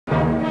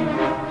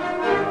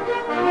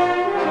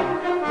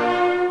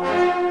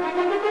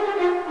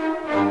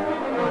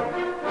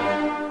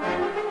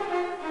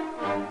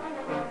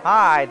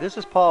Hi, this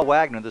is Paul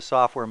Wagner, the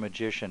Software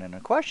Magician, and a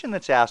question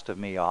that's asked of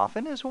me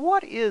often is,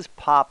 what is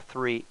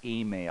POP3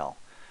 email?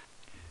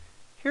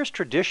 Here's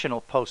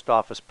traditional post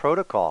office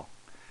protocol.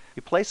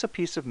 You place a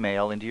piece of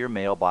mail into your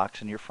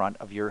mailbox in your front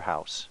of your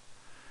house.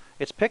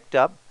 It's picked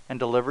up and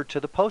delivered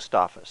to the post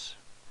office.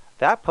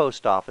 That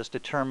post office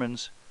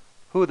determines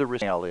who the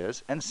recipient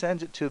is and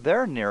sends it to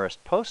their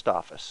nearest post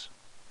office.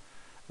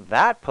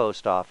 That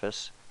post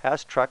office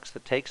has trucks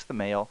that takes the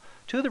mail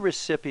to the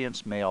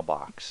recipient's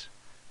mailbox.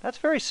 That's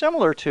very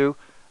similar to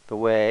the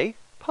way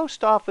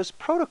post office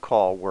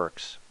protocol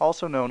works,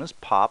 also known as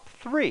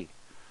POP3.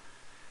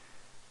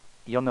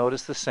 You'll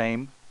notice the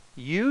same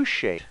U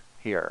shape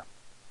here.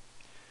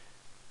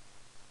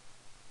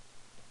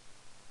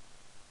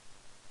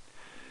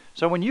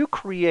 So when you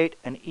create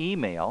an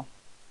email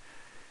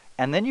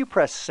and then you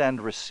press send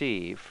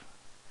receive,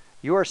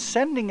 you are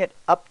sending it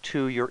up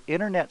to your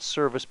internet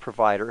service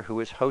provider who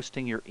is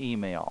hosting your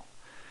email.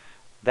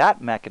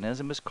 That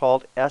mechanism is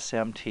called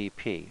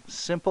SMTP,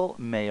 Simple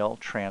Mail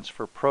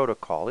Transfer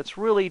Protocol. It's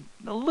really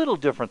a little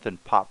different than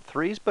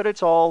POP3's, but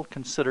it's all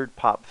considered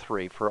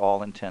POP3 for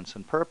all intents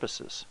and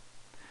purposes.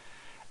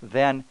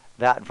 Then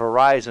that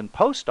Verizon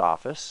post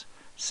office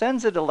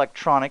sends it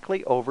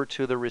electronically over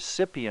to the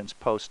recipient's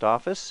post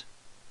office,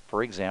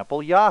 for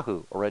example,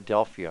 Yahoo or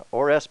Adelphia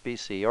or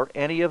SBC or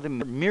any of the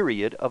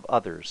myriad of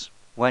others.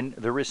 When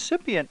the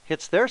recipient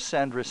hits their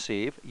send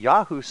receive,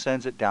 Yahoo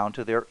sends it down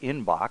to their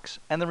inbox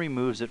and then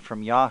removes it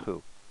from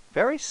Yahoo.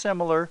 Very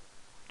similar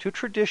to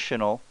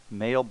traditional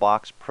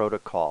mailbox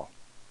protocol.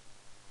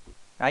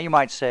 Now you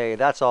might say,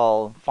 that's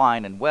all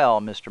fine and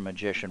well, Mr.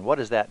 Magician. What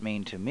does that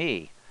mean to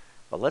me?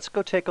 Well, let's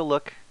go take a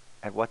look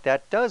at what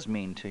that does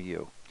mean to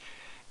you.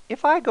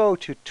 If I go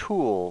to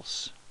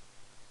Tools,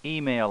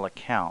 Email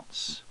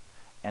Accounts,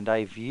 and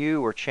I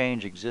view or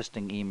change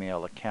existing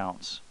email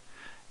accounts,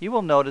 you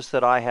will notice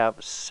that I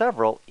have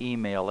several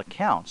email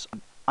accounts.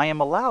 I am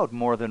allowed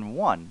more than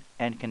one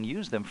and can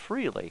use them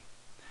freely.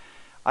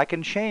 I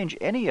can change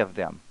any of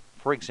them.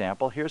 For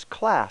example, here's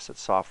Class at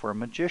Software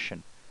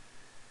Magician.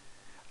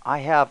 I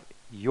have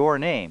your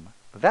name.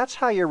 That's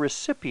how your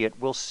recipient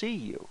will see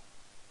you.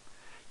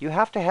 You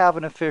have to have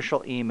an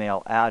official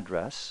email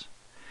address,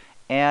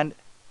 and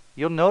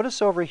you'll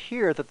notice over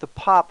here that the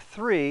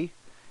POP3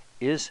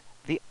 is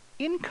the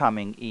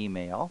incoming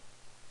email,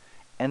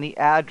 and the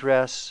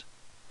address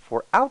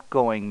for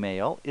outgoing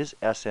mail is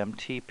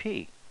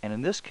SMTP, and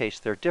in this case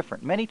they're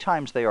different. Many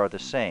times they are the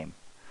same.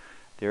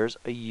 There's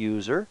a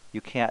user,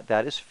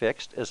 that is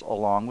fixed as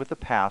along with the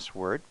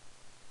password,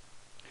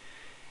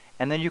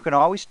 and then you can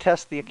always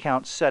test the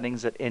account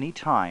settings at any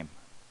time.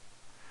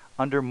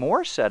 Under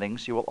More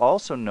Settings, you will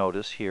also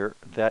notice here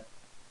that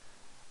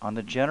on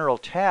the General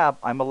tab,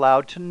 I'm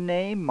allowed to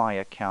name my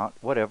account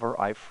whatever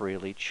I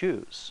freely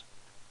choose.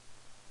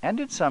 And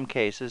in some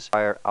cases,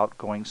 our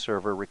outgoing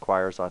server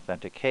requires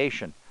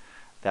authentication.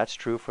 That's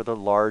true for the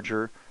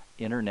larger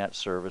internet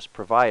service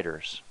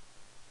providers.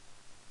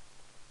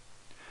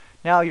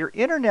 Now, your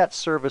internet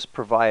service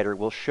provider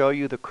will show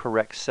you the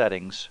correct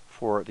settings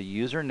for the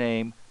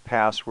username,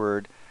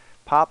 password,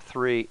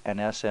 POP3, and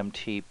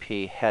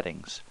SMTP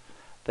headings.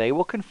 They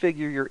will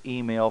configure your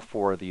email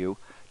for you.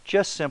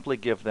 Just simply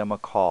give them a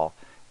call.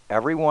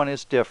 Everyone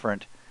is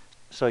different,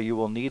 so you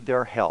will need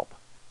their help.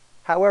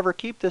 However,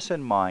 keep this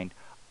in mind.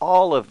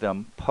 All of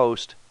them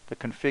post the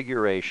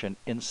configuration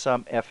in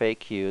some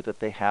FAQ that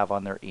they have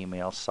on their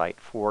email site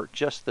for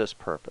just this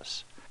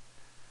purpose.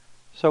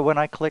 So when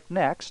I click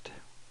Next,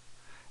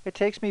 it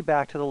takes me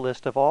back to the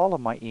list of all of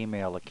my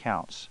email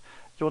accounts.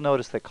 You'll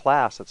notice that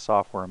Class at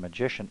Software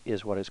Magician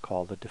is what is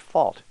called the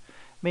default,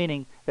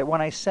 meaning that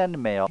when I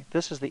send mail,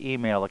 this is the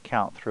email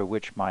account through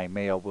which my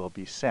mail will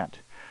be sent.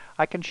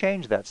 I can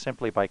change that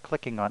simply by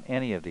clicking on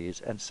any of these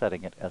and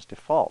setting it as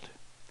default.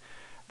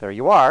 There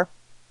you are.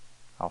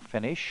 I'll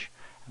finish,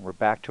 and we're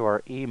back to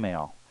our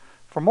email.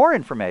 For more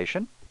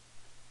information,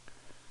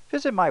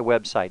 visit my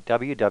website,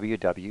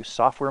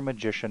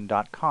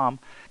 www.softwaremagician.com,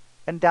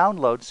 and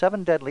download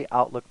 7 Deadly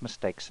Outlook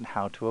Mistakes and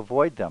how to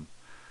avoid them.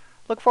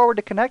 Look forward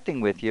to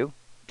connecting with you.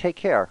 Take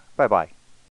care. Bye-bye.